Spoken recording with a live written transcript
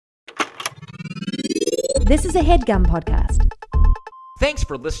This is a HeadGum podcast. Thanks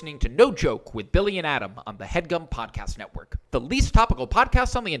for listening to No Joke with Billy and Adam on the HeadGum Podcast Network, the least topical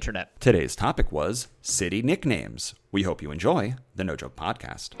podcast on the internet. Today's topic was city nicknames. We hope you enjoy the No Joke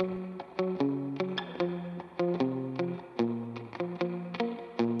Podcast.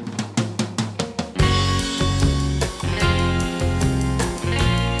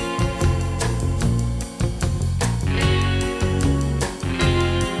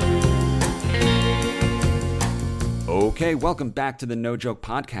 Okay, welcome back to the No Joke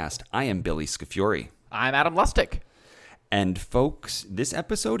Podcast. I am Billy Scafuri. I'm Adam Lustig. And folks, this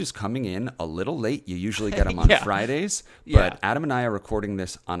episode is coming in a little late. You usually get them on Yeah. Fridays, Yeah. but Adam and I are recording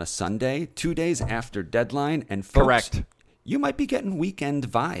this on a Sunday, 2 days after deadline. And folks, Correct. You might be getting weekend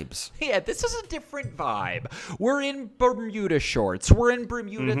vibes. Yeah, this is a different vibe. We're in Bermuda shorts. We're in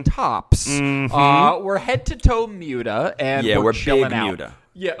Bermuda tops. We're head to toe Muta, and We're chilling big out. Muta.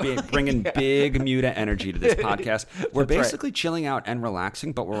 Yeah, Bringing big Muta energy to this podcast. We're That's right. basically chilling out and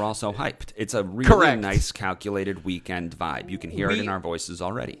relaxing, but we're also hyped. It's a really Correct. nice, calculated weekend vibe. You can hear it in our voices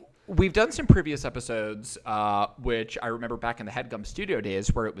already. We've done some previous episodes, which I remember back in the HeadGum studio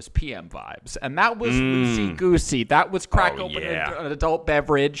days, where it was PM vibes, and that was loosey-goosey. That was crack open yeah. an adult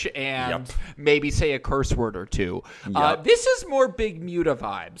beverage and maybe say a curse word or two. Yep. This is more big Muta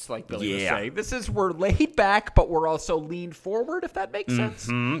vibes, like Billy was saying. This is, we're laid back, but we're also leaned forward, if that makes sense.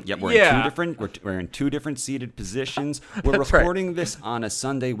 Yep, we're in two different seated positions. We're That's right. recording this on a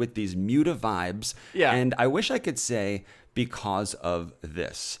Sunday with these Muta vibes. Yeah. And I wish I could say because of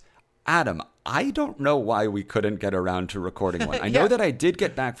this. Adam, I don't know why we couldn't get around to recording one. I know that I did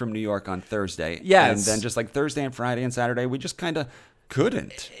get back from New York on Thursday. Yes. And then just like Thursday and Friday and Saturday, we just kind of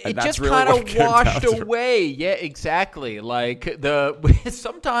couldn't. And It that's just really kind what of it came down washed to. away. Yeah, exactly. Like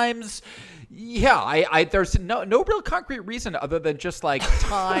sometimes. Yeah, I there's no real concrete reason other than just like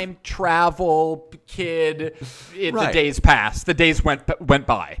time, travel, kid. The Right. days passed. The days went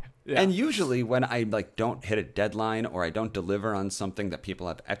by. Yeah. And usually when I don't hit a deadline or I don't deliver on something that people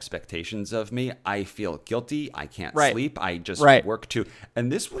have expectations of me, I feel guilty. I can't Right. sleep. I just Right. work too.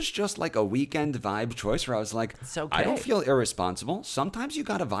 And this was just like a weekend vibe choice where I was like, It's okay. I don't feel irresponsible. Sometimes you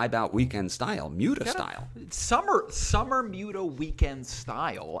got to vibe out weekend style, Muta style. Summer Muta weekend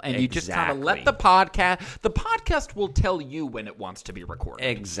style, and you just kind of let Exactly. the podcast will tell you when it wants to be recorded.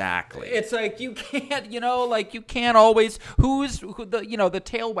 Exactly. It's like you can't, you can't always. The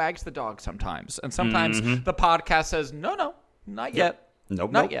tail wags the dog sometimes, and sometimes the podcast says, no, not yet.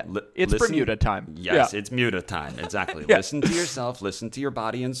 Nope, Not nope. yet. Li- It's listen- Bermuda time. Yes, Yeah. it's Muta time. Exactly. Yeah. Listen to yourself. Listen to your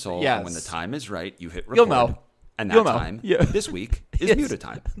body and soul. Yes. And when the time is right, you hit record. You'll know. And You'll that know. time, Yeah. this week, is Yes. Muta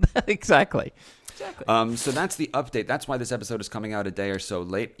time. Exactly. So that's the update. That's why this episode is coming out a day or so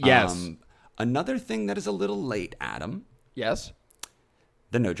late. Yes. Another thing that is a little late, Adam, Yes.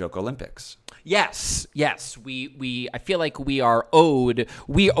 the No Joke Olympics. Yes. We I feel like we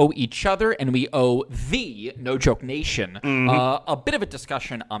owe each other, and we owe the No Joke Nation a bit of a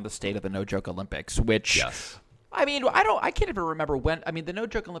discussion on the state of the No Joke Olympics, which Yes. I mean, I can't even remember when. I mean, the No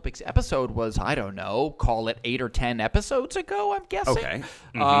Joke Olympics episode was, I don't know, call it 8 or 10 episodes ago, I'm guessing.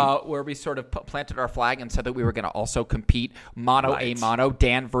 Okay. Where we sort of planted our flag and said that we were going to also compete mono a Right. mono,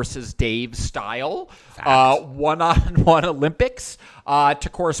 Dan versus Dave style, Fact. one-on-one Olympics to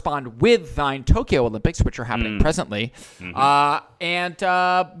correspond with thine Tokyo Olympics, which are happening presently. What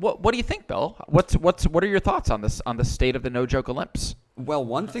do you think, Bill? What are your thoughts on this, on the state of the No Joke Olymps? Well,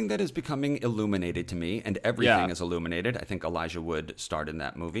 one thing that is becoming illuminated to me, and everything Yeah. is illuminated. I think Elijah Wood starred in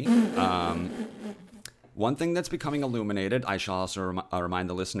that movie. One thing that's becoming illuminated, I shall also remind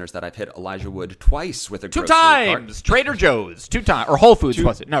the listeners that I've hit Elijah Wood twice with a Two grocery cart. times, Trader Joe's, 2 times, or Whole Foods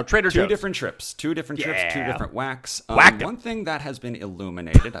was it? No, Trader Joe's. Two different trips, two different Yeah. whacks. Whacked 'em. One thing that has been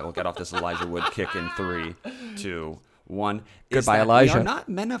illuminated, I will get off this Elijah Wood kick in 3, 2, 1. is Goodbye, that Elijah. We are not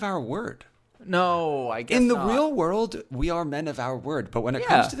men of our word. No, I guess In the not. real world, we are men of our word. But when it Yeah.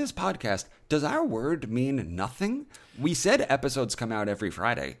 comes to this podcast, does our word mean nothing? We said episodes come out every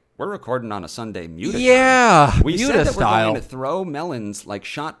Friday. We're recording on a Sunday Muta time. Yeah, We Muta said that style. we're going to throw melons like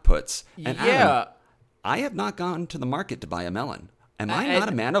shot puts. And Yeah. Adam, I have not gone to the market to buy a melon. Am I not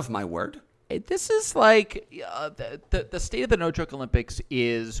a man of my word? This is like the state of the No Joke Olympics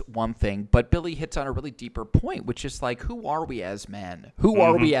is one thing, but Billy hits on a really deeper point, which is like, who are we as men? Who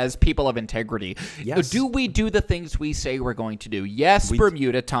are we as people of integrity? Yes. Do we do the things we say we're going to do? Yes,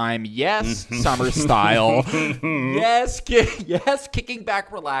 Bermuda time. Yes, summer style. yes, kicking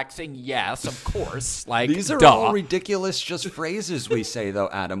back, relaxing. Yes, of course. Like These are duh. all ridiculous just phrases we say, though,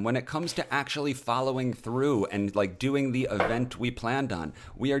 Adam. When it comes to actually following through and like doing the event we planned on,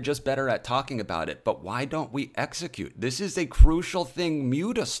 we are just better at talking talking about it, but why don't we execute? This is a crucial thing,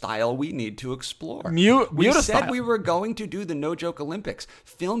 Muta style, we need to explore. We Muta said style. we were going to do the No Joke Olympics.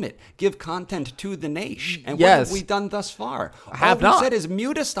 Film it. Give content to the nation. And Yes. what have we done thus far? Have All we not. said is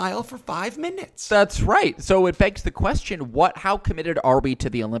Muta style for 5 minutes. That's right. So it begs the question: how committed are we to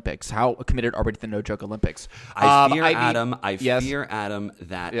the Olympics? How committed are we to the No Joke Olympics? I fear, Yes. Adam,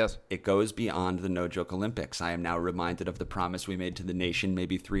 that Yes. it goes beyond the No Joke Olympics. I am now reminded of the promise we made to the nation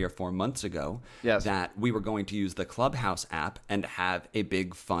maybe 3 or 4 months ago Yes. that we were going to use the Clubhouse app and have a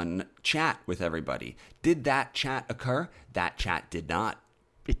big fun chat with everybody. Did that chat occur? That chat did not.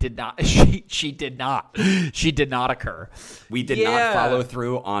 It did not. She did not. She did not occur. We did not follow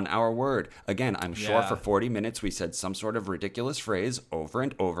through on our word. Again, I'm sure Yeah. for 40 minutes we said some sort of ridiculous phrase over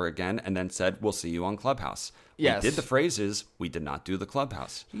and over again and then said, we'll see you on Clubhouse. Yes. We did the phrases. We did not do the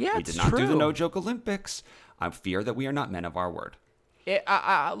Clubhouse. Yeah, we it's did not do the true. No Joke Olympics. I fear that we are not men of our word.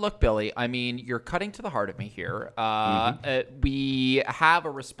 Look, Billy, I mean, you're cutting to the heart of me here. We have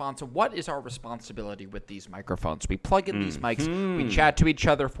a response. What is our responsibility with these microphones? We plug in these mics. We chat to each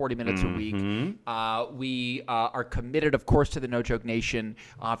other 40 minutes a week. We are committed, of course, to the No Joke Nation,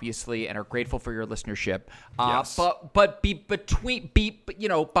 obviously, and are grateful for your listenership. Yes. But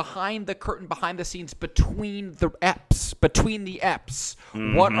behind the curtain, behind the scenes, between the eps,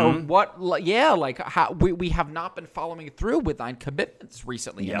 how we have not been following through with thine commitments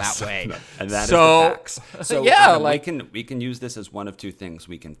recently in that way. And that is the facts. So yeah, Adam, we can use this as one of two things.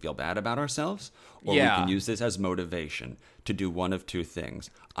 We can feel bad about ourselves, or we can use this as motivation to do one of two things.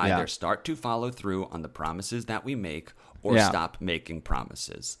 Either start to follow through on the promises that we make, or stop making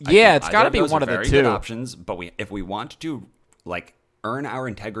promises. I think it's got to either be those one are of the very two good options. But if we want to earn our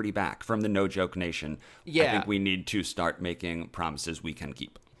integrity back from the No Joke Nation, I think we need to start making promises we can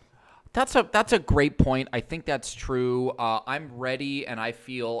keep. That's a great point. I think that's true. I'm ready, and I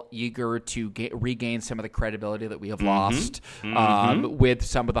feel eager to regain some of the credibility that we have lost with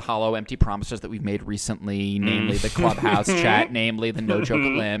some of the hollow, empty promises that we've made recently, namely the Clubhouse chat, namely the No Joke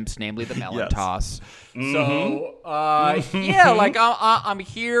Olymps, namely the Melon Toss. So, I'm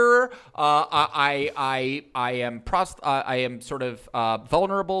here. I am sort of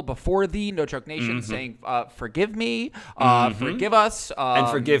vulnerable before the No Joke Nation, saying, "Forgive me, forgive us, and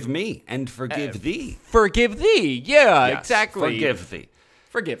forgive me." And forgive thee. Forgive thee. Yeah, Yes, exactly. Forgive thee.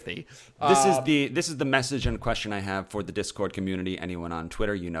 Forgive thee. This is the message and question I have for the Discord community. Anyone on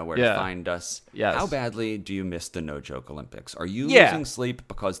Twitter, you know where to find us. Yes. How badly do you miss the No Joke Olympics? Are you losing sleep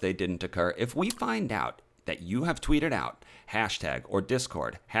because they didn't occur? If we find out that you have tweeted out hashtag or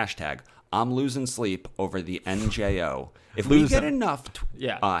Discord hashtag I'm losing sleep over the NJO. If we get enough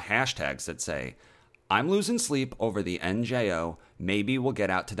hashtags that say I'm losing sleep over the NJO, maybe we'll get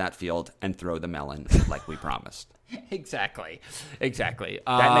out to that field and throw the melon like we promised. Exactly. That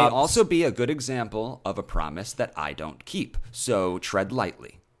may also be a good example of a promise that I don't keep. So tread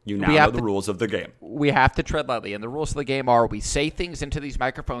lightly. You now know the rules of the game. We have to tread lightly. And the rules of the game are we say things into these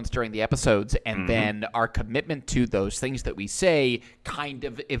microphones during the episodes, and then our commitment to those things that we say kind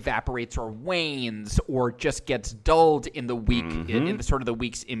of evaporates or wanes or just gets dulled in the week, in the sort of the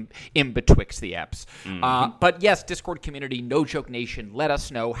weeks in betwixt the eps. But yes, Discord community, No Joke Nation, let us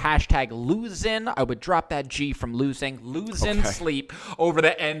know. Hashtag losin'. I would drop that G from losing. Losin' sleep over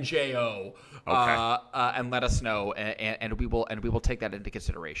the NJO. And let us know, and we will take that into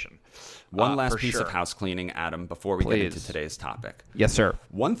consideration. One last piece of house cleaning, Adam, before we get into today's topic. Yes, sir.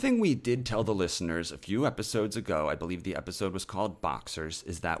 One thing we did tell the listeners a few episodes ago, I believe the episode was called Boxers,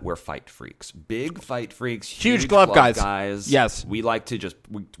 is that we're fight freaks. Big fight freaks. Huge glove guys. Yes. We like to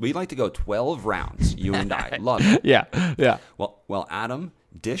we like to go 12 rounds, you and I. Love it. Yeah. Well, Adam,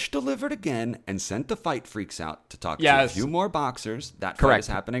 Dish delivered again and sent the fight freaks out to talk to a few more boxers. That fight is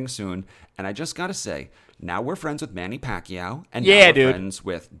happening soon. And I just got to say, now we're friends with Manny Pacquiao, and now we're friends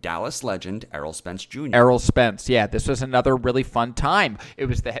with Dallas legend Errol Spence Jr. Errol Spence, this was another really fun time. It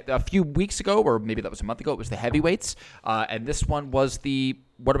was a few weeks ago, or maybe that was a month ago, it was the heavyweights. And this one was the,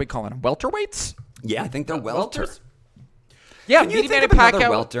 what are we calling them, welterweights? Yeah, I think they're welters. Yeah, Can you think of another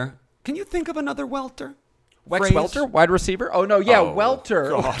welter? Can you think of another welter? Wex Welter, wide receiver? Oh, no, Welter.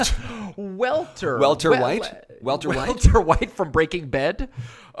 God. Welter. Welter White? Welter White? Welter White from Breaking Bad.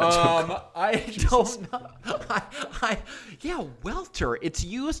 I don't know. Welter. It's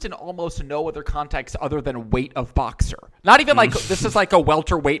used in almost no other context other than weight of boxer. Not even like this is like a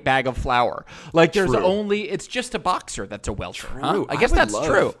welterweight bag of flour. Like there's it's just a boxer that's a welter. Huh? I guess that's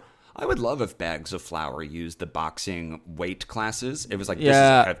true. I would love if bags of flour used the boxing weight classes. It was like,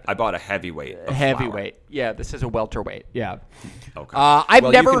 I bought a heavyweight. Heavyweight. Yeah, this is a welterweight. Yeah. Okay. I've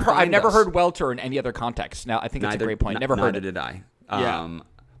never heard welter in any other context. Now, I think that's a great point. Never heard it. Neither did I.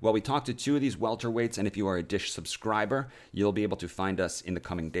 Well, we talked to 2 of these welterweights, and if you are a Dish subscriber, you'll be able to find us in the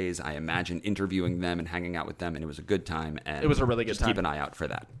coming days, I imagine, interviewing them and hanging out with them, and it was a good time. And it was a really good time. Keep an eye out for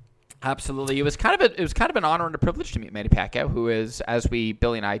that. Absolutely. It was kind of an honor and a privilege to meet Manny Pacquiao, who is, as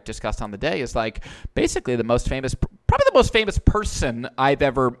Billy and I discussed on the day, is like basically probably the most famous person I've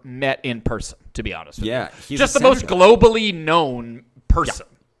ever met in person, to be honest with you. He's just the most globally known person.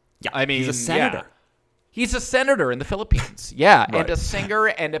 Yeah. I mean, he's a senator. Yeah. He's a senator in the Philippines. Yeah. Right. And a singer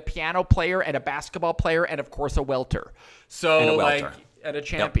and a piano player and a basketball player and, of course, a welter. And a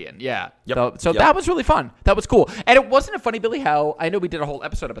champion, Yep. So that was really fun. That was cool. And it wasn't it funny, Billy, how I know we did a whole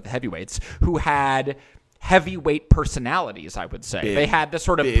episode about the heavyweights who had heavyweight personalities, I would say. They had this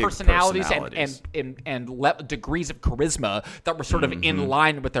sort of personalities and degrees of charisma that were sort of in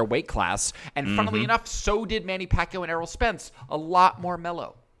line with their weight class. And funnily enough, so did Manny Pacquiao and Errol Spence. A lot more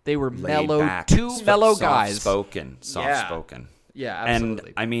mellow. They were mellow, mellow guys. Soft-spoken. Yeah, absolutely.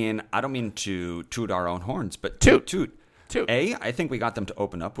 And, I mean, I don't mean to toot our own horns, but toot. I think we got them to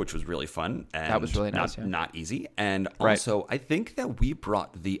open up, which was really fun. And that was really nice. Not easy. And also, I think that we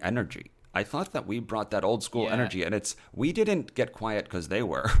brought the energy. I thought that we brought that old school energy. And we didn't get quiet because they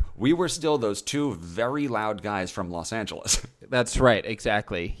were. We were still those 2 very loud guys from Los Angeles. That's right.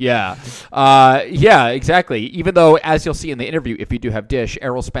 Exactly. Yeah. Exactly. Even though, as you'll see in the interview, if you do have Dish,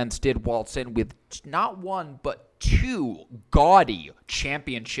 Errol Spence did waltz in with not 1, but 2 gaudy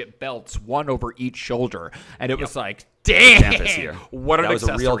championship belts, 1 over each shoulder. And it was like, damn, what an accessory. That was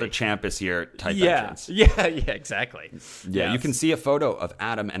a real the champ is here type entrance. Yeah, exactly. Yeah, yes. You can see a photo of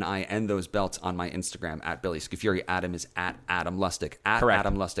Adam and I and those belts on my Instagram at Billy Scafuri. Adam is at Adam Lustig. Correct.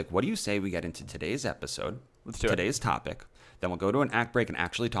 Adam Lustig. What do you say we get into today's episode? Let's do today's topic. Then we'll go to an act break and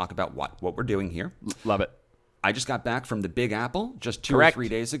actually talk about what we're doing here. Love it. I just got back from the Big Apple just 2 or 3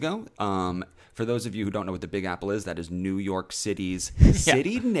 days ago. For those of you who don't know what the Big Apple is, that is New York City's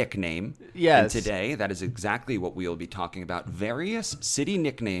city nickname. Yes. And today, that is exactly what we will be talking about. Various city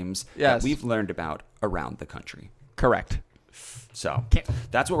nicknames that we've learned about around the country. Correct. So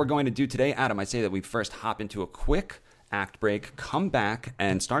that's what we're going to do today. Adam, I say that we first hop into a quick act break, come back,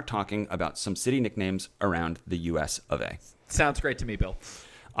 and start talking about some city nicknames around the U.S. of A. Sounds great to me, Bill.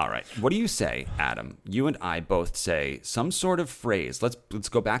 All right. What do you say, Adam? You and I both say some sort of phrase. Let's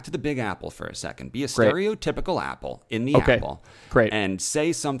go back to the Big Apple for a second. Be a stereotypical apple in the apple. Great. And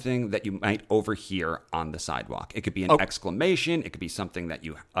say something that you might overhear on the sidewalk. It could be an exclamation. It could be something that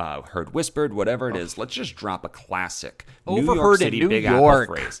you heard whispered, whatever it is. Let's just drop a classic New York City Big Apple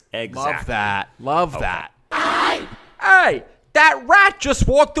phrase. Exactly. Love that. Hey, that rat just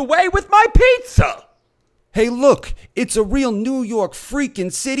walked away with my pizza. Hey, look, it's a real New York freaking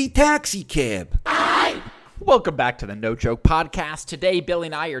city taxi cab. Welcome back to the No Joke Podcast. Today, Billy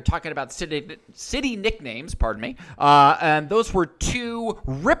and I are talking about city nicknames, and those were 2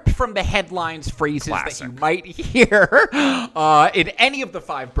 ripped from the headlines phrases that you might hear in any of the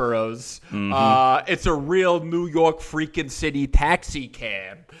 5 boroughs. It's a real New York freaking city taxi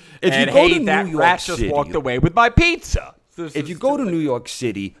cab. If you go to New that York rat City, just walked away with my pizza. If you go to New York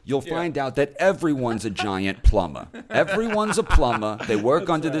City, you'll find out that everyone's a giant plumber. Everyone's a plumber. They work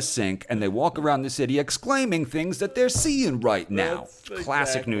under the sink, and they walk around the city exclaiming things that they're seeing right now.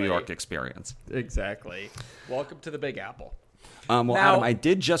 Classic New York experience. Exactly. Welcome to the Big Apple. Now, Adam, I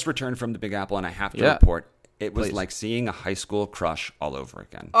did just return from the Big Apple, and I have to report, it was like seeing a high school crush all over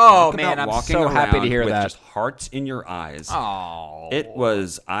again. Oh, man, I'm so happy to hear that. With just hearts in your eyes. Oh.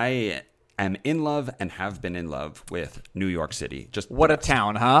 I am in love and have been in love with New York City. Just what a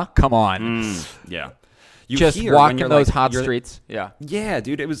town, huh? Come on. Yeah. You just walking those hot streets. Yeah. Yeah,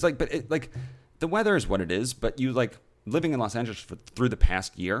 dude. It was like, the weather is what it is, but you living in Los Angeles through the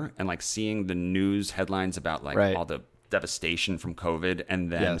past year and seeing the news headlines about all the devastation from COVID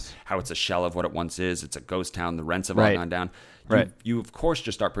and then how it's a shell of what it once is. It's a ghost town. The rents have all gone down. You of course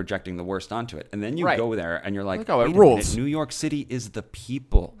just start projecting the worst onto it. And then you go there and you're like, it rules. New York City is the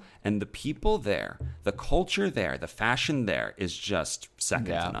people. And the people there, the culture there, the fashion there is just second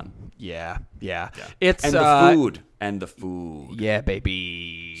to none. Yeah. It's the food. Yeah,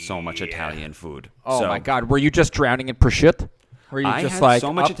 baby. So much Italian food. Oh my God, were you just drowning in prosciutto? Were you I just had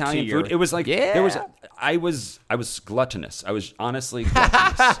so much Italian food. It was there was I was gluttonous. I was honestly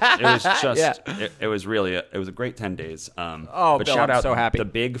gluttonous. It was just it was really it was a great 10 days. But Bill, shout I'm out so happy. The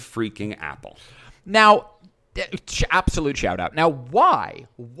Big Freaking Apple. Now, absolute shout out. Now, why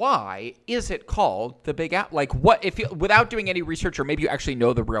is it called the Big Apple? What if you, without doing any research, or maybe you actually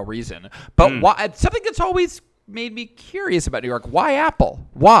know the real reason, but why? Something that's always made me curious about New York. Why Apple?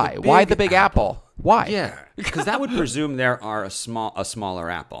 Why the Big Apple? Why? Yeah, because that would presume there are a smaller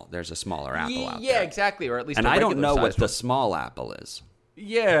apple. There's a smaller apple out there. Yeah, exactly, or at least. And I don't know what the small apple is.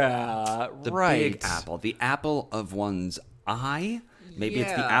 Yeah, The right. Big Apple. The apple of one's eye? Maybe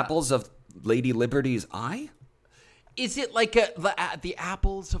it's the apples of Lady Liberty's eye? Is it like the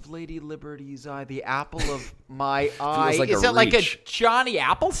apples of Lady Liberty's eye, the apple of my eye? like Is a it like a reach. Johnny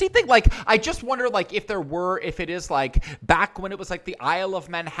Appleseed thing? Like, I just wonder, like, if it is like back when it was like the Isle of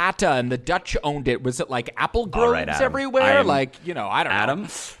Manhattan and the Dutch owned it. Was it like apple groves right, Adam. everywhere? I don't know. Adam,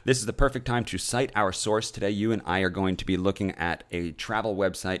 this is the perfect time to cite our source today. You and I are going to be looking at a travel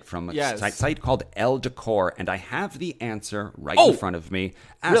website from a site called El Decor, and I have the answer right in front of me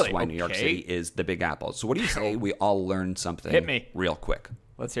as to why New York City is the Big Apple. So what do you say we all learn something Hit me. real quick?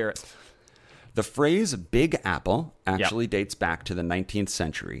 Let's hear it. The phrase Big Apple actually dates back to the 19th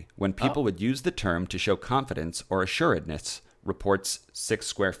century when people would use the term to show confidence or assuredness, reports 6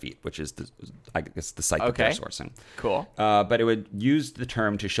 Square Feet, which is, the site that they're sourcing. Cool. But it would use the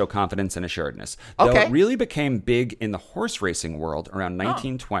term to show confidence and assuredness. Though it really became big in the horse racing world around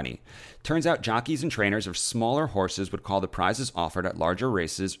 1920. Turns out jockeys and trainers of smaller horses would call the prizes offered at larger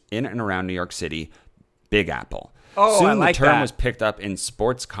races in and around New York City Big Apple. Soon the term was picked up in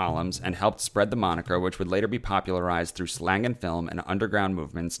sports columns and helped spread the moniker, which would later be popularized through slang and film and underground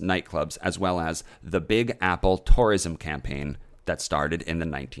movements, nightclubs, as well as the Big Apple tourism campaign that started in the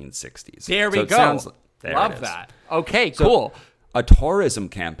 1960s. There we go. Love that. Okay, cool. A tourism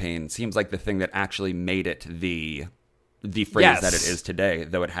campaign seems like the thing that actually made it the phrase that it is today,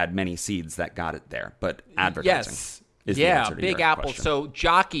 though it had many seeds that got it there. But advertising. Yes. Is the answer to Big your Apple. question. So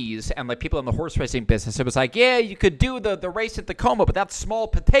jockeys and like people in the horse racing business, it was like, yeah, you could do the race at Tacoma, but that's small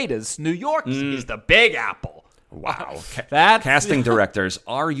potatoes. New York is the Big Apple. Wow. That's Casting directors,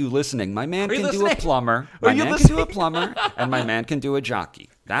 are you listening? My man can do a plumber. Are My you man listening? can do a plumber, and my man can do a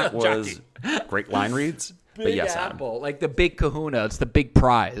jockey. That was great line reads. But Big yes, Adam. Apple, like the big kahuna. It's the big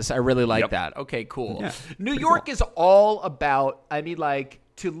prize. I really like that. Okay, cool. Yeah, New York is all about,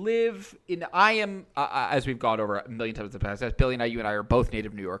 to live in, I am, as we've gone over a million times in the past, as Billy and I, you and I are both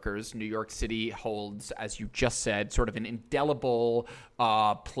native New Yorkers. New York City holds, as you just said, sort of an indelible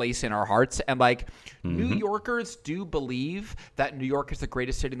place in our hearts. And New Yorkers do believe that New York is the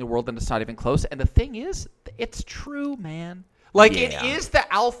greatest city in the world, and it's not even close. And the thing is, it's true, man. It is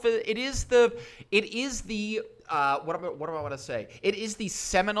the alpha. It is the. What do I want to say? It is the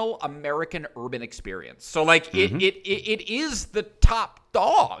seminal American urban experience. So it is the top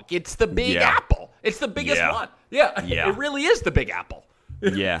dog. It's the Big Apple. It's the biggest one. Yeah. It really is the Big Apple.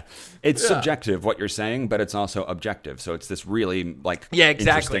 Yeah. It's subjective what you're saying, but it's also objective. So it's this really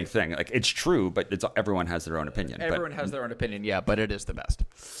interesting thing. It's true, but everyone has their own opinion. Everyone has their own opinion, but it is the best.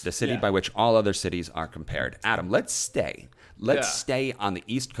 The city by which all other cities are compared. Adam, let's stay. Let's stay on the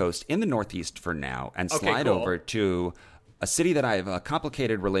East Coast in the Northeast for now and slide over to a city that I have a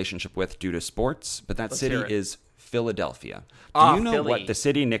complicated relationship with due to sports, but that city is Philadelphia. Do you know what the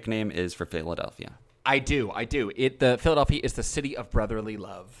city nickname is for Philadelphia? I do. The Philadelphia is the city of brotherly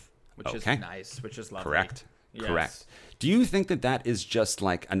love, which is nice, which is lovely. Correct. Yes. Correct. Do you think that is just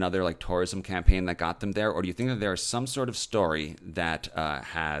another tourism campaign that got them there, or do you think that there is some sort of story that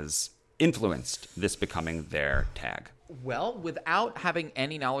has influenced this becoming their tag? Well, without having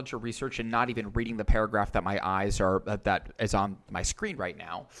any knowledge or research and not even reading the paragraph that my eyes are that is on my screen right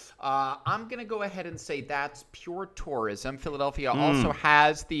now, I'm going to go ahead and say that's pure tourism. Philadelphia also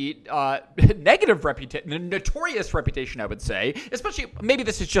has the negative reputation, notorious reputation, I would say, especially maybe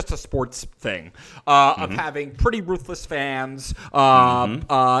this is just a sports thing of having pretty ruthless fans.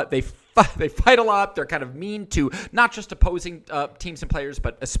 They fight a lot. They're kind of mean to not just opposing teams and players,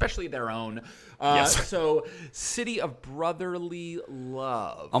 but especially their own. So, city of brotherly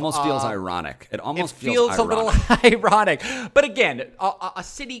love. Almost feels ironic. It almost feels ironic. a little ironic. But again, a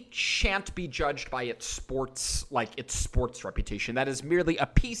city shan't be judged by its sports reputation. That is merely a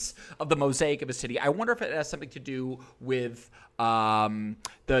piece of the mosaic of a city. I wonder if it has something to do with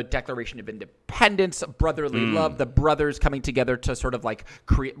the Declaration of Independence, brotherly love, the brothers coming together to sort of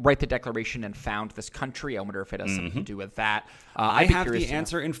write the Declaration and found this country. I wonder if it has something to do with that. I have the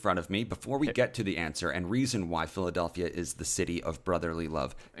answer in front of me. Before we get to the answer and reason why Philadelphia is the city of brotherly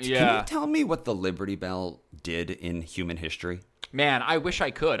love, can you tell me what the Liberty Bell did in human history? Man, I wish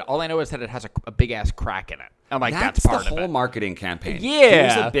I could. All I know is that it has a big-ass crack in it. I'm like, that's part of it. That's the whole marketing campaign.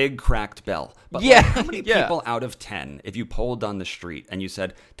 Yeah. Here's a big cracked bell. But how many people out of 10, if you polled on the street and you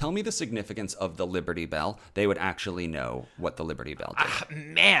said, tell me the significance of the Liberty Bell, they would actually know what the Liberty Bell did?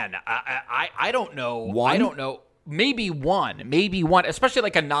 Man, I don't know. One? I don't know. maybe one, especially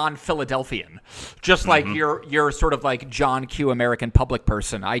like a non-Philadelphian, just like you're sort of like John Q. American public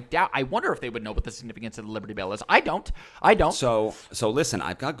person. I wonder if they would know what the significance of the Liberty Bell is. I don't. So listen,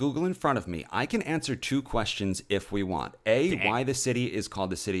 I've got Google in front of me. I can answer two questions if we want. Why the city is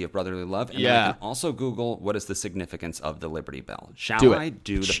called the City of Brotherly Love, and then I can also Google what is the significance of the Liberty Bell. Shall I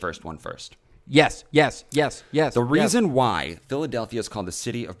do the first one first? Yes. The reason why Philadelphia is called the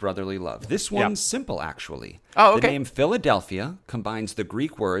City of Brotherly Love. This one's simple, actually. Oh, okay. The name Philadelphia combines the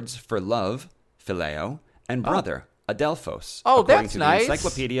Greek words for love, phileo, and brother, adelphos. Oh, according that's to nice. the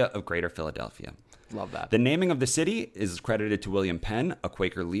Encyclopedia of Greater Philadelphia. Love that. The naming of the city is credited to William Penn, a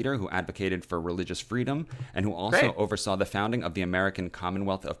Quaker leader who advocated for religious freedom and who also oversaw the founding of the American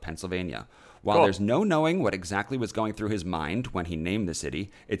Commonwealth of Pennsylvania. While there's no knowing what exactly was going through his mind when he named the city,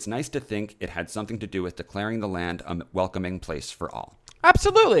 it's nice to think it had something to do with declaring the land a welcoming place for all.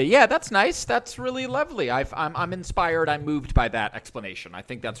 Absolutely. Yeah, that's nice. That's really lovely. I'm inspired. I'm moved by that explanation. I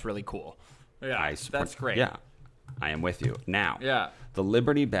think that's really cool. Yeah, that's great. Yeah, I am with you. Now, Yeah. the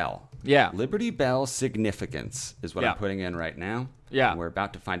Liberty Bell. Yeah. Liberty Bell significance is what I'm putting in right now. Yeah. And we're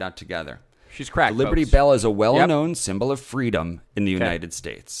about to find out together. She's cracked. The Liberty folks. Bell is a well-known symbol of freedom in the United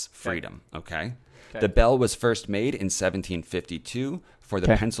States. Freedom, okay? The bell was first made in 1752 for the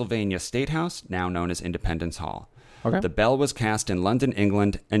Pennsylvania State House, now known as Independence Hall. Okay. The bell was cast in London,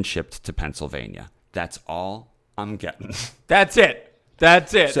 England, and shipped to Pennsylvania. That's all I'm getting. That's it.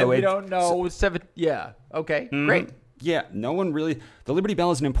 So and we don't know. Okay. Great. Yeah, no one really... The Liberty Bell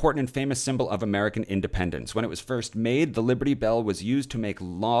is an important and famous symbol of American independence. When it was first made, the Liberty Bell was used to make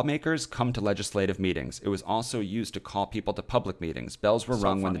lawmakers come to legislative meetings. It was also used to call people to public meetings. Bells were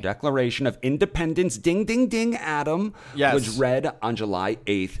rung when the Declaration of Independence, ding, ding, ding, Adam, was read on July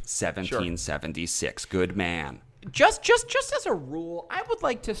 8th, 1776. Good man. Just as a rule, I would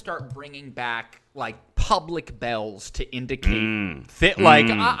like to start bringing back like public bells to indicate that. Like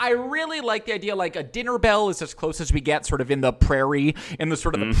I really like the idea. Like a dinner bell is as close as we get, sort of in the prairie,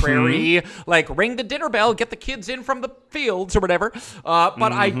 prairie. Like ring the dinner bell, get the kids in from the fields or whatever.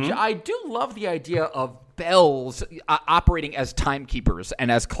 But I do love the idea of bells operating as timekeepers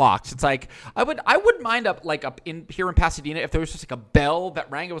and as clocks. It's like I wouldn't mind up in here in Pasadena if there was just like a bell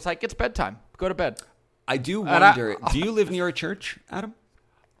that rang. It was like it's bedtime. Go to bed. I do wonder, do you live near a church, Adam?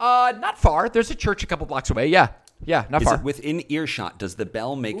 Not far. There's a church a couple blocks away. Yeah, not far. Is it within earshot? Does the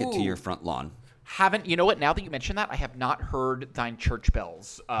bell make it to your front lawn? You know what? Now that you mention that, I have not heard thine church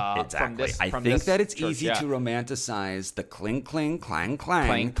bells. Exactly. I think that it's easy to romanticize the clink, clink, clang,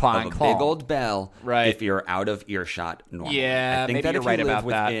 clang of a big old bell if you're out of earshot normally. Yeah, I think maybe that you're if right you live about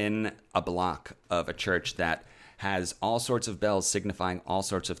that. within a block of a church that has all sorts of bells signifying all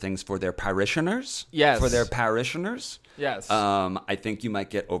sorts of things for their parishioners. Yes. For their parishioners. Yes. I think you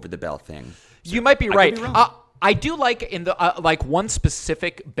might get over the bell thing. So you might be right. Could be wrong. I do like in the like one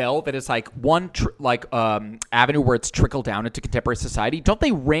specific bell that is like one avenue where it's trickled down into contemporary society. Don't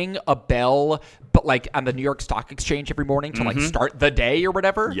they ring a bell, but like on the New York Stock Exchange every morning to like start the day or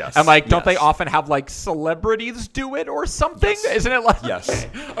whatever? Yes. And like, don't they often have like celebrities do it or something? Yes. Isn't it like? Yes.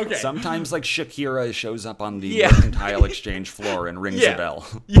 Okay. Sometimes like Shakira shows up on the mercantile exchange floor and rings a bell.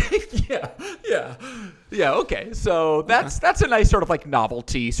 Yeah. Okay. So that's a nice sort of like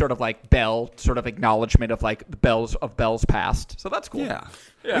novelty, sort of like bell, sort of acknowledgement of like the bells past. So that's cool. Yeah.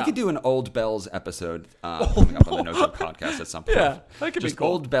 We could do an old bells episode coming up on the No Joke podcast at some point. Yeah, that could Just be cool.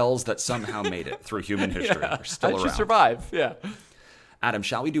 old bells that somehow made it through human history. Are still around. Should survive. Yeah. Adam,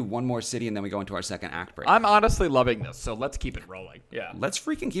 shall we do one more city and then we go into our second act break? I'm honestly loving this, so let's keep it rolling. Yeah. Let's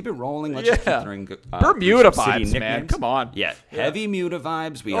freaking keep it rolling. Let's just keep throwing Bermuda some city vibes, man. nicknames. Come on. Yeah. Heavy Muta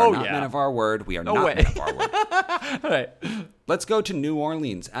vibes. We are not men of our word. We are not men of our word. All right. Let's go to New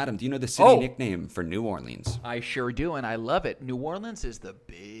Orleans. Adam, do you know the city nickname for New Orleans? I sure do, and I love it. New Orleans is the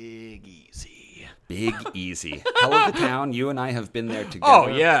Big Easy. Big Easy. Hell of a town. You and I have been there together. Oh,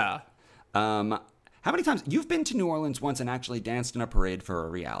 yeah. How many times? You've been to New Orleans once and actually danced in a parade for a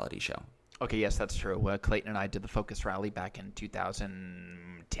reality show. Okay, yes, that's true. Clayton and I did the Focus Rally back in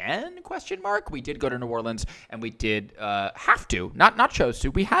 2010, ? We did go to New Orleans, and we did have to, not chose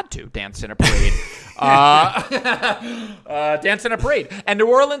to, we had to dance in a parade. Dance in a parade. And New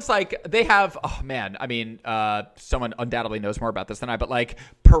Orleans, like, they have, someone undoubtedly knows more about this than I, but like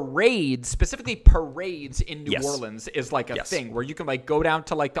parades, specifically parades in New Orleans is like a thing where you can like go down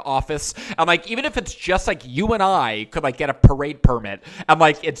to like the office and like, even if it's just like you and I could like get a parade permit, and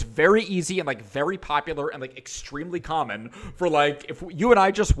like it's very easy easy and like very popular and like extremely common for like if you and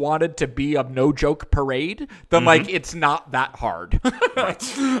I just wanted to be a no joke parade, then like it's not that hard.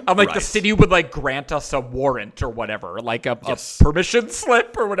 I'm like the city would like grant us a warrant or whatever, like a permission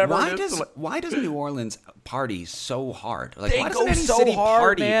slip or whatever. Why does New Orleans party so hard? Like, they why doesn't go any so city hard,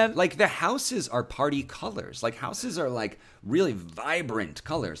 party? man. Like the houses are party colors. Like houses are like really vibrant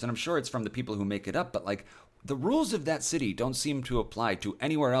colors, and I'm sure it's from the people who make it up. But like the rules of that city don't seem to apply to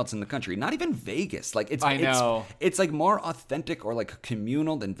anywhere else in the country. Not even Vegas. Like it's like more authentic or like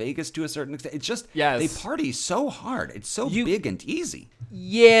communal than Vegas to a certain extent. It's just they party so hard. It's so big and easy.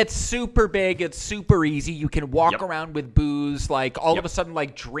 Yeah, it's super big. It's super easy. You can walk around with booze. Like all of a sudden,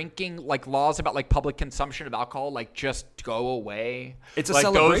 like drinking, like laws about like public consumption of alcohol, like just go away. It's a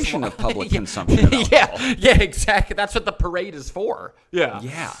celebration of public consumption of alcohol. Yeah, exactly. That's what the parade is for. Yeah.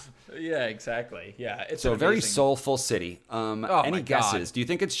 Yeah, exactly. Yeah, it's so a very soulful city. Any guesses? God. Do you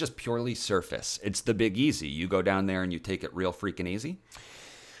think it's just purely surface? It's the Big Easy. You go down there and you take it real freaking easy?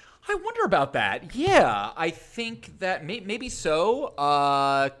 I wonder about that. Yeah, I think that maybe so.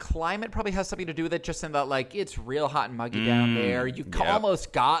 Climate probably has something to do with it, just in that, like, it's real hot and muggy down there. You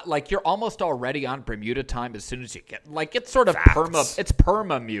almost got, like, you're almost already on Bermuda time as soon as you get, like, it's sort of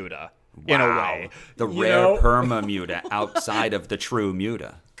perma-Muda. In a way. The rare perma-Muda outside of the true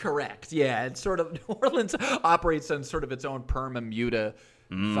Muda. Correct. Yeah, it's sort of New Orleans operates on sort of its own perma-Muda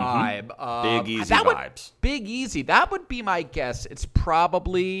vibe. Big Easy vibes. Big Easy. That would be my guess. It's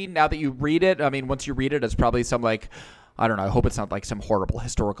probably, now that you read it, I mean, once you read it, it's probably some like, I don't know, I hope it's not like some horrible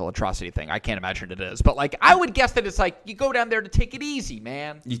historical atrocity thing. I can't imagine it is. But like, I would guess that it's like, you go down there to take it easy,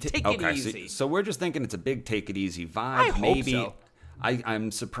 man. Take it easy. So we're just thinking it's a big take it easy vibe. I hope so. I'm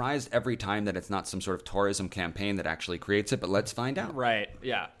surprised every time that it's not some sort of tourism campaign that actually creates it, but let's find out. Right,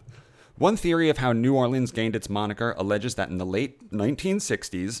 yeah. One theory of how New Orleans gained its moniker alleges that in the late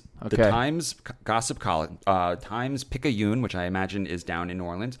 1960s, the Times Times-Picayune, which I imagine is down in New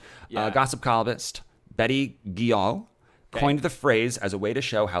Orleans, gossip columnist Betty Guillot coined the phrase as a way to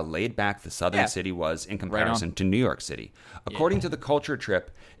show how laid back the southern city was in comparison to New York City. According to the Culture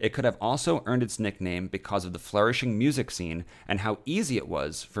Trip, it could have also earned its nickname because of the flourishing music scene and how easy it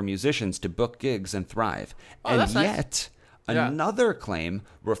was for musicians to book gigs and thrive. And yet, another claim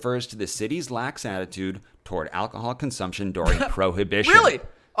refers to the city's lax attitude toward alcohol consumption during Prohibition. Really?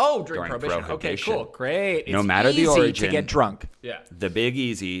 Oh, during Prohibition. Okay, cool. Great. No matter the origin, to get drunk. The Big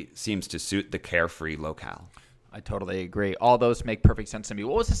Easy seems to suit the carefree locale. I totally agree. All those make perfect sense to me.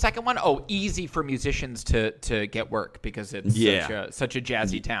 What was the second one? Oh, easy for musicians to get work because it's such a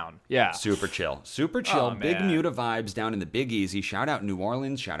jazzy town. Yeah. Super chill. Oh, Big Muda vibes down in the Big Easy. Shout out New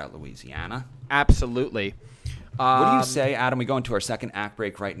Orleans. Shout out Louisiana. Absolutely. What do you say, Adam? We go into our second act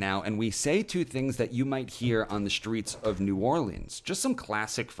break right now, and we say two things that you might hear on the streets of New Orleans. Just some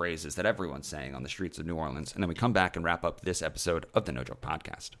classic phrases that everyone's saying on the streets of New Orleans. And then we come back and wrap up this episode of the No Joke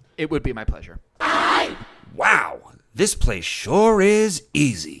Podcast. It would be my pleasure. Wow, this place sure is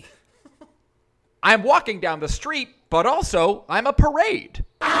easy. I'm walking down the street, but also I'm a parade.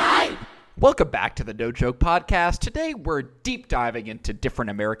 Welcome back to the No Joke Podcast. Today we're deep diving into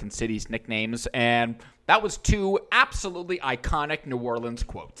different American cities' nicknames, and that was two absolutely iconic New Orleans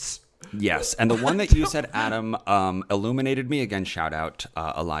quotes. Yes, and the one that you said, Adam, illuminated me. Again, shout out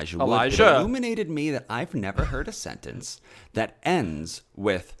Elijah Wood. It illuminated me that I've never heard a sentence that ends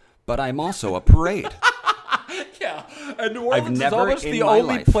with, but I'm also a parade. Yeah, and New Orleans is almost the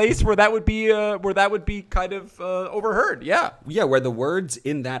only place where that would be kind of overheard. Yeah, where the words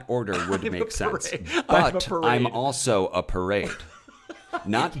in that order would make sense. But I'm also a parade.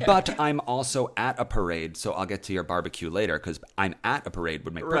 But I'm also at a parade, so I'll get to your barbecue later because I'm at a parade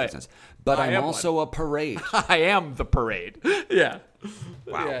would make perfect sense. But I'm also a parade. I am the parade. Yeah.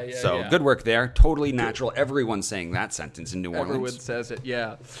 Wow. Good work there. Totally natural. Everyone's saying that sentence in New Orleans. Everyone says it.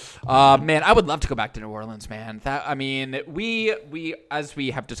 Yeah. Man, I would love to go back to New Orleans, man. We as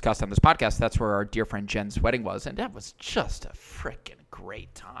we have discussed on this podcast, that's where our dear friend Jen's wedding was, and that was just a freaking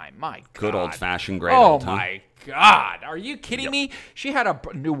great time. My God. Good old-fashioned great old time. Oh, my God. Are you kidding me? She had a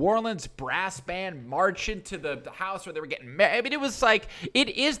New Orleans brass band march into the house where they were getting married. I mean, it was like,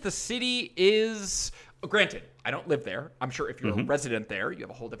 the city is, granted, I don't live there. I'm sure if you're a resident there, you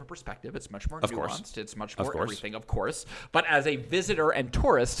have a whole different perspective. It's much more nuanced. It's much more everything, of course. But as a visitor and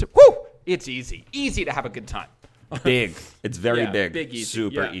tourist, it's easy. Easy to have a good time. Big. It's very big. Big, easy.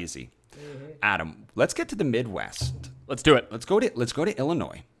 Super easy. Adam, let's get to the Midwest. Let's do it. Let's go to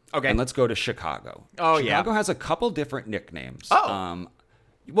Illinois. Okay. And let's go to Chicago. Chicago has a couple different nicknames.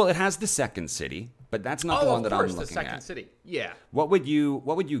 Well, it has the Second City, but that's not the one that I'm looking at. The Second City. Yeah. What would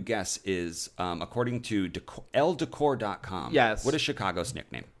you guess is, according to eldecor.com, yes, what is Chicago's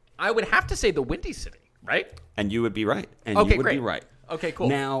nickname? I would have to say the Windy City, right? And you would be right. And Okay, you would great. be right. Okay, cool.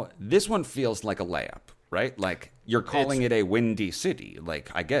 Now, this one feels like a layup, right? Like you're calling it a windy city.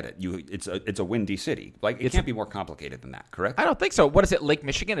 Like I get it. It's a windy city. Like it can't be more complicated than that, correct? I don't think so. What is it, Lake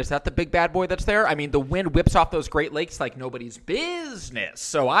Michigan? Is that the big bad boy that's there? I mean, the wind whips off those Great Lakes like nobody's business.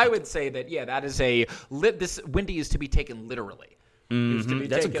 So I would say that, yeah, that is this windy is to be taken literally.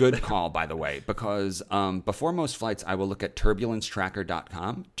 That's a good call, by the way, because before most flights, I will look at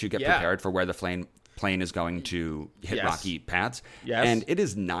turbulencetracker.com to get prepared for where the plane is going to hit rocky paths. Yes. And it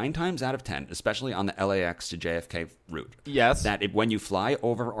is 9 times out of 10, especially on the LAX to JFK route, that when you fly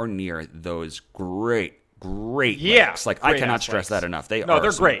over or near those great lakes, like I cannot stress that enough. They're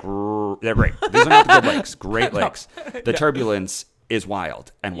great. They're great. These are not the good lakes. Great lakes. The turbulence is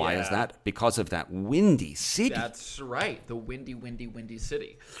wild. And why is that? Because of that windy city. That's right. The windy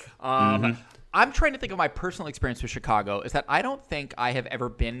city. I'm trying to think of my personal experience with Chicago is that I don't think I have ever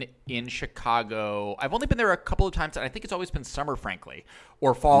been in Chicago. I've only been there a couple of times, and I think it's always been summer, frankly,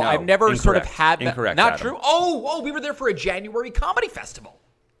 or fall. No, I've never incorrect. sort of had that. Incorrect, Not Adam. true? Oh, we were there for a January comedy festival.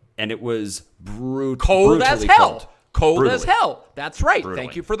 And it was Cold brutally as hell. Cold Brutally. as hell. That's right. Brutally.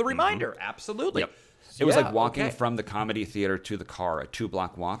 Thank you for the reminder. Absolutely. Yep. It was like walking from the comedy theater to the car, a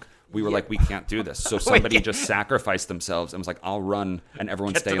 2-block walk. We were like, we can't do this. So somebody just sacrificed themselves and was like, I'll run and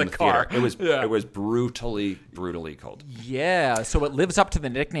everyone stay in the car. Theater. It was brutally cold. Yeah, so it lives up to the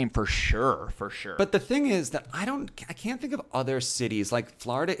nickname for sure. But the thing is that I can't think of other cities. Like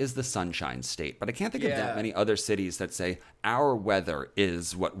Florida is the sunshine state, but I can't think of that many other cities that say our weather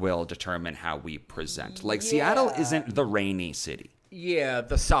is what will determine how we present. Like Seattle isn't the rainy city. Yeah,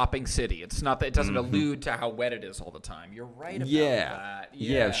 the sopping city. It's not that it doesn't allude to how wet it is all the time. You're right about that.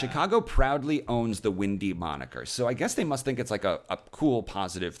 Yeah. Chicago proudly owns the windy moniker, so I guess they must think it's like a cool,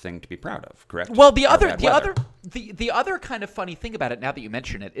 positive thing to be proud of. Correct? Well, the other kind of funny thing about it, now that you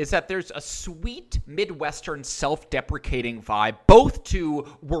mention it, is that there's a sweet Midwestern self-deprecating vibe, both to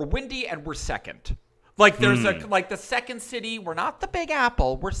we're windy and we're second. Like there's like the second city, we're not the Big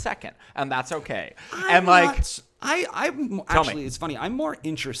Apple, we're second, and that's okay. I'm actually, it's funny. I'm more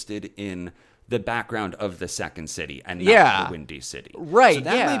interested in the background of the second city and not the windy city. Right. So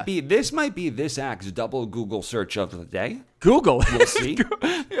that might be this act's double Google search of the day. Google. We'll see.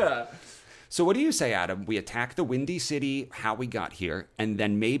 Yeah. So what do you say, Adam? We attack the windy city, how we got here, and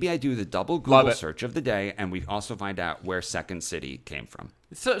then maybe I do the double Google search of the day, and we also find out where second city came from.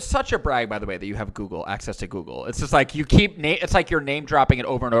 So, such a brag, by the way, that you have access to Google. It's just like you keep it's like you're name dropping it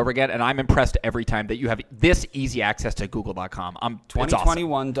over and over again, and I'm impressed every time that you have this easy access to Google.com.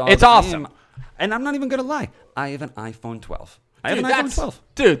 2021, dog. It's awesome. And I'm not even gonna lie. I have an iPhone 12. I have an iPhone 12.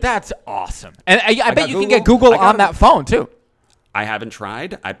 Dude, that's awesome. And I bet you can get Google on that phone too. I haven't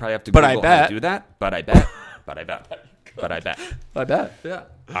tried. I'd probably have to Google how to do that. But I bet. Yeah.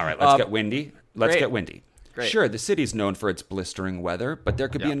 All right, let's get windy. Get windy. Great. Sure, the city's known for its blistering weather, but there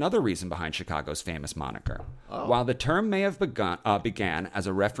could be another reason behind Chicago's famous moniker. While the term may have began as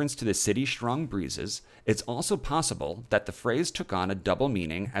a reference to the city's strong breezes, it's also possible that the phrase took on a double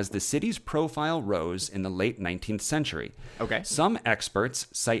meaning as the city's profile rose in the late 19th century. Okay. Some experts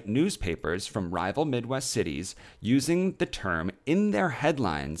cite newspapers from rival Midwest cities using the term in their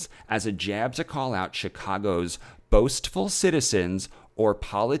headlines as a jab to call out Chicago's boastful citizens or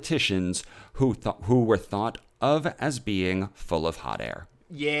politicians who were thought of as being full of hot air.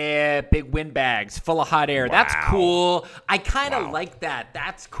 Yeah, big windbags full of hot air. Wow. That's cool. I kind of like that.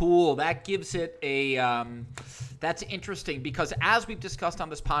 That's cool. That gives it a that's interesting because as we've discussed on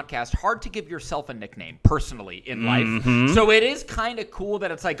this podcast, hard to give yourself a nickname personally in life. So it is kind of cool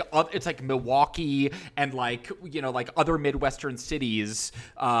that it's like Milwaukee and like other Midwestern cities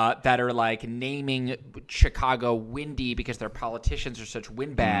that are like naming Chicago windy because their politicians are such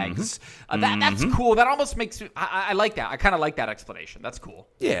windbags. That's cool. That almost makes I like that. I kind of like that explanation. That's cool.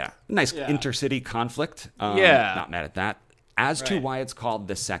 Yeah. Nice intercity conflict. Yeah. Not mad at that. As to why it's called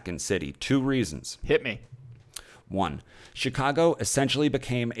the second city, 2 reasons. Hit me. 1, Chicago essentially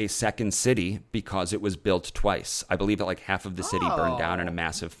became a second city because it was built twice. I believe that like half of the city burned down in a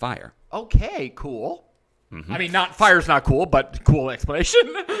massive fire. Okay, cool. I mean, fire's not cool, but cool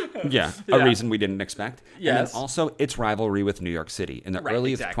explanation. A reason we didn't expect. Yes. And then also its rivalry with New York City. In the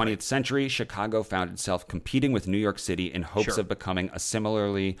early 20th century, Chicago found itself competing with New York City in hopes of becoming a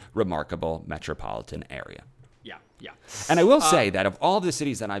similarly remarkable metropolitan area. Yeah. And I will say that of all the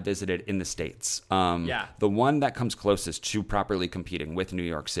cities that I visited in the States, the one that comes closest to properly competing with New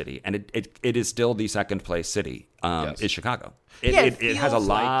York City, and it is still the second place city, is Chicago. It has a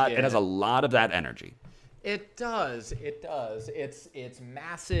lot. It has a lot of that energy. It does. It's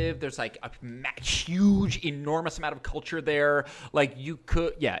massive. There's like a huge, enormous amount of culture there. Like you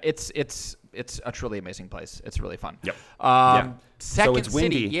could, it's a truly amazing place. It's really fun. Yep. Second so it's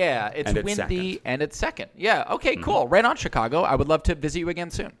windy. city. Yeah, it's and windy and it's second. Yeah. Okay. Cool. Right on, Chicago. I would love to visit you again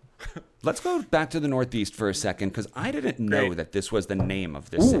soon. Let's go back to the Northeast for a second, because I didn't know that this was the name of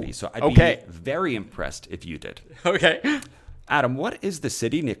this city. So I'd be very impressed if you did. Okay. Adam, what is the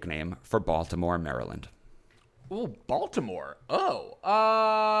city nickname for Baltimore, Maryland? Ooh, Baltimore.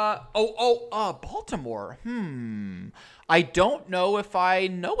 Baltimore. I don't know if I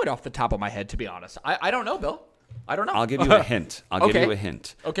know it off the top of my head, to be honest. I don't know, Bill. I don't know. I'll give you a hint.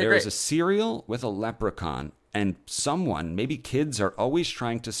 Okay, There is a cereal with a leprechaun, and someone, maybe kids, are always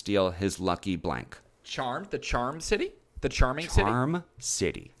trying to steal his lucky blank. The Charm City? The Charming City? Charm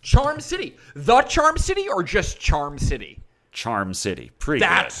City. Charm City. The Charm City or just Charm City? Charm City. Pretty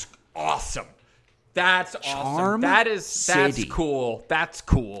That's good. Awesome. That's Charm awesome. That's City. cool. That's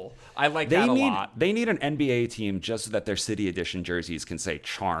cool. I like that a lot. They need an NBA team just so that their City Edition jerseys can say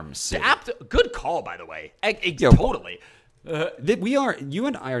Charm City. Good call, by the way. Totally. You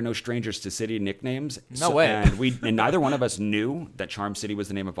and I are no strangers to city nicknames. No way. And neither one of us knew that Charm City was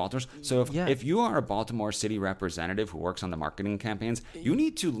the name of Baltimore. So if you are a Baltimore City representative who works on the marketing campaigns, you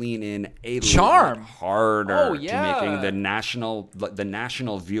need to lean in a lot harder to making the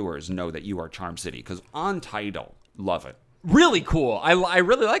national viewers know that you are Charm City. Because on title, love it. Really cool. I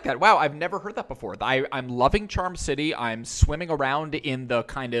really like that. Wow, I've never heard that before. I'm loving Charm City. I'm swimming around in the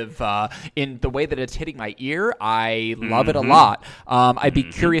kind of in the way that it's hitting my ear. I love it a lot. I'd be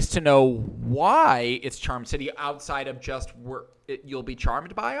curious to know why it's Charm City outside of just you'll be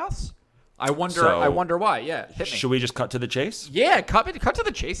charmed by us. I wonder why. Yeah, hit me. Should we just cut to the chase? Yeah, cut to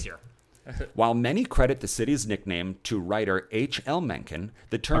the chase here. While many credit the city's nickname to writer H.L. Mencken,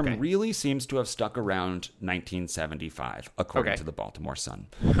 the term really seems to have stuck around 1975, according to the Baltimore Sun.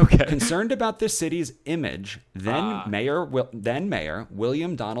 Concerned about the city's image, then Mayor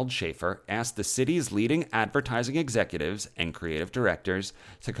William Donald Schaefer asked the city's leading advertising executives and creative directors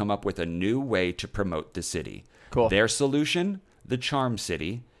to come up with a new way to promote the city. Cool. Their solution, the Charm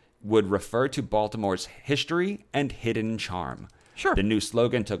City, would refer to Baltimore's history and hidden charm. Sure. The new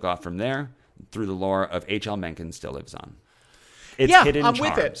slogan took off from there. Through the lore of H.L. Mencken still lives on. It's hidden I'm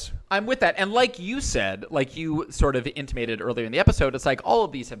charms. with it. I'm with that. And like you said, like you sort of intimated earlier in the episode, it's like all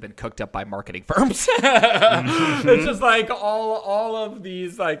of these have been cooked up by marketing firms. It's just like all of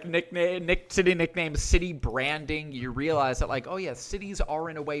these like city nicknames, city branding. You realize that like, oh yeah, cities are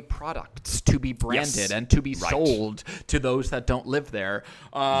in a way products to be branded and to be sold to those that don't live there.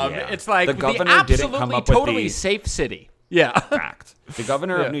 It's like the governor didn't come up with totally safe city. Yeah. Fact. The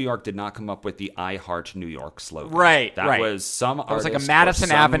governor of New York did not come up with the I Heart New York slogan. Right. That was some artist. It was like a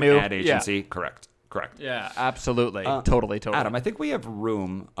Madison Avenue ad agency. Correct. Yeah, absolutely. Totally. Adam, I think we have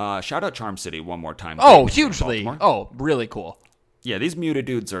room. Shout out Charm City one more time. Oh, hugely. Oh, really cool. Yeah, these muted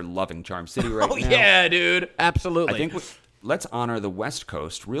dudes are loving Charm City right now. Oh, yeah, dude. Absolutely. I think let's honor the West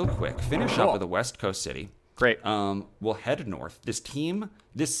Coast real quick. Finish up with a West Coast city. Great. We'll head north.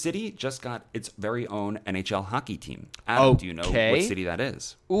 This city just got its very own NHL hockey team. Adam, do you know what city that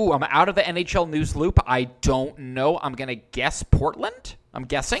is? Ooh, I'm out of the NHL news loop. I don't know. I'm going to guess Portland. I'm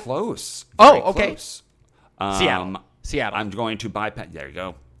guessing. Close. Close. Seattle. I'm going to bypass. There you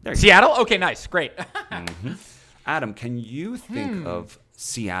go. Seattle? Okay, nice. Great. Adam, can you think of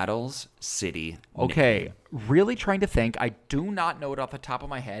Seattle's city nickname? Really trying to think. I do not know it off the top of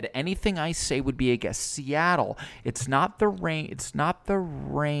my head. Anything I say would be a guess. Seattle. It's not the rain. It's not the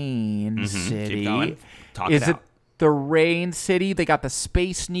rain city. Keep going. Is it the Rain City? They got the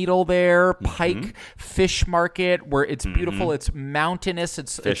Space Needle there. Pike Fish Market, where it's beautiful. It's mountainous.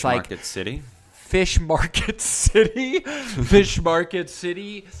 It's like Market City. Fish Market City. Fish Market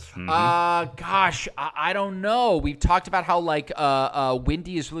City. Gosh, I don't know. We've talked about how like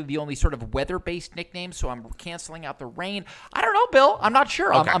windy is really the only sort of weather-based nickname, so I'm canceling out the rain. I don't know, Bill. I'm not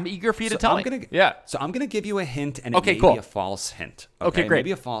sure. Okay. I'm eager for you to tell me. So I'm going to give you a hint, and it may be a false hint. Okay, great.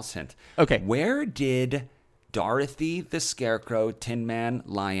 Maybe a false hint. Okay. Where did Dorothy, the Scarecrow, Tin Man,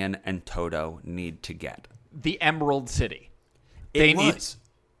 Lion, and Toto need to get? The Emerald City. It was.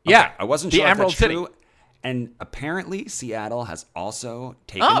 Yeah, I wasn't sure if that's true. And apparently, Seattle has also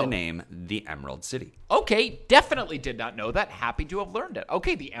taken the name the Emerald City. Okay, definitely did not know that. Happy to have learned it.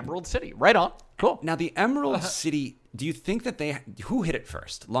 Okay, the Emerald City. Right on. Cool. Now, the Emerald City, do you think that who hit it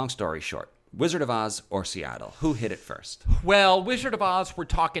first? Long story short. Wizard of Oz or Seattle? Who hit it first? Well, Wizard of Oz, we're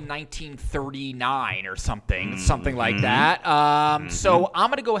talking 1939 or something like that. So I'm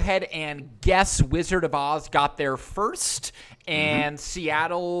going to go ahead and guess Wizard of Oz got there first, and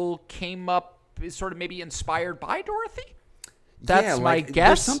Seattle came up sort of maybe inspired by Dorothy. That's my guess.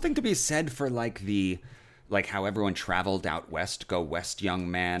 There's something to be said for like how everyone traveled out west, go west, young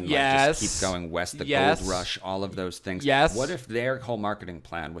man. Yes. Just keep going west, the gold rush, all of those things. Yes. What if their whole marketing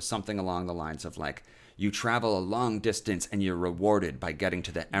plan was something along the lines of like, you travel a long distance and you're rewarded by getting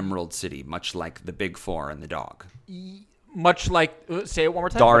to the Emerald City, much like the Big Four and the dog. Much like, say it one more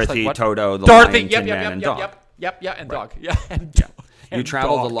time. Dorothy, like Toto, the Lion, Tin Man, and Dog. Yep, and dog. Yeah, and Yeah. and You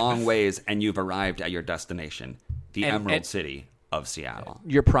traveled dog. a long ways and you've arrived at your destination, the Emerald City of Seattle.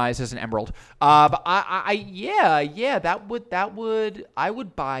 Your prize is an emerald. But that would I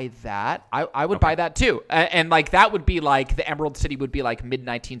would buy that. I would buy that too. And like that would be like the Emerald City would be like mid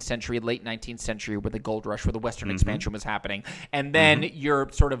 19th century, late 19th century, where the gold rush, where the Western expansion was happening. And then you're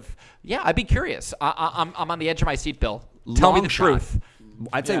sort of I'd be curious. I'm on the edge of my seat, Bill. Tell me the truth.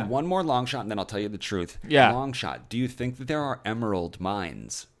 I'd say one more long shot, and then I'll tell you the truth. Yeah. Long shot. Do you think that there are emerald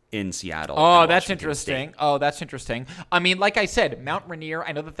mines in Seattle? Oh, and that's Washington interesting. State? Oh, that's interesting. I mean, like I said, Mount Rainier,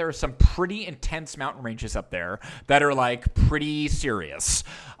 I know that there are some pretty intense mountain ranges up there that are like pretty serious.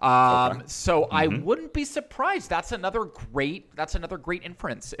 So I wouldn't be surprised. That's another great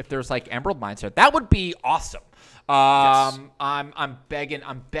inference if there's like emerald mines there. That would be awesome. Yes. I'm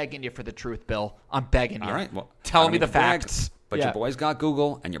begging you for the truth, Bill. I'm begging you. All right. Well, tell I don't me mean the to brag, facts. But your boys got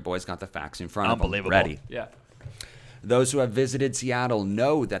Google, and your boys got the facts in front of them. Unbelievable. Ready. Yeah. Those who have visited Seattle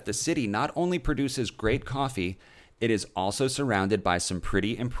know that the city not only produces great coffee, it is also surrounded by some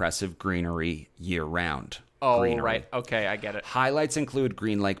pretty impressive greenery year-round. Oh, greenery. right. Okay, I get it. Highlights include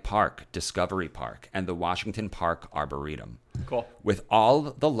Green Lake Park, Discovery Park, and the Washington Park Arboretum. Cool. With all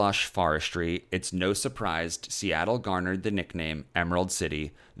the lush forestry, it's no surprise Seattle garnered the nickname Emerald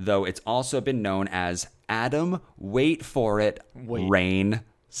City, though it's also been known as wait for it, Rain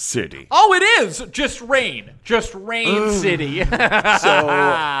City. Oh, it is just rain city. So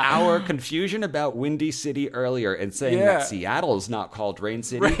our confusion about Windy City earlier and saying that Seattle is not called Rain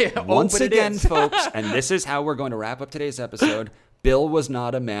City, once but it again, is. folks, and this is how we're going to wrap up today's episode. Bill was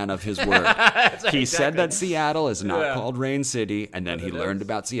not a man of his word. He said that Seattle is not called Rain City, and then he learned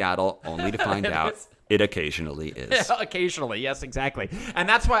about Seattle only to find out it occasionally is. Occasionally, yes, exactly. And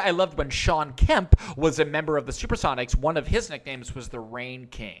that's why I loved when Sean Kemp was a member of the Supersonics. One of his nicknames was the Rain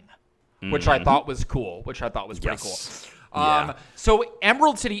King, which I thought was cool, which I thought was pretty cool. So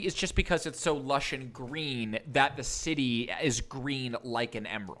Emerald City is just because it's so lush and green that the city is green like an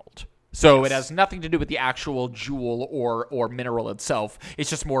emerald. So it has nothing to do with the actual jewel or mineral itself. It's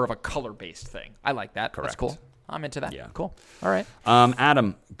just more of a color-based thing. I like that. Correct. That's cool. I'm into that. Yeah. Cool. All right.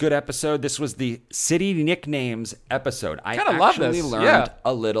 Adam, good episode. This was the city nicknames episode. I love this. actually learned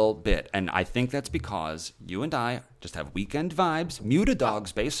a little bit, and I think that's because you and I just have weekend vibes, Muta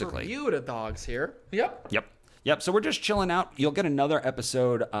dogs, basically. Bermuda dogs here. Yep. Yep. So we're just chilling out. You'll get another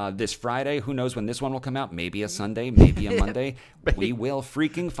episode this Friday. Who knows when this one will come out? Maybe a Sunday, maybe a Monday. We will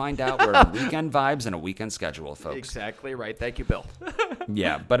freaking find out. We're on weekend vibes and a weekend schedule, folks. Exactly right. Thank you, Bill.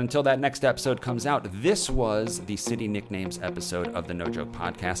 Yeah, but until that next episode comes out, this was the City Nicknames episode of the No Joke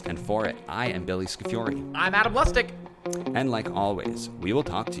Podcast. And for it, I am Billy Scafiori. I'm Adam Lustig. And like always, we will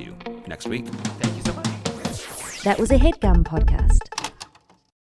talk to you next week. Thank you so much. That was a HeadGum podcast.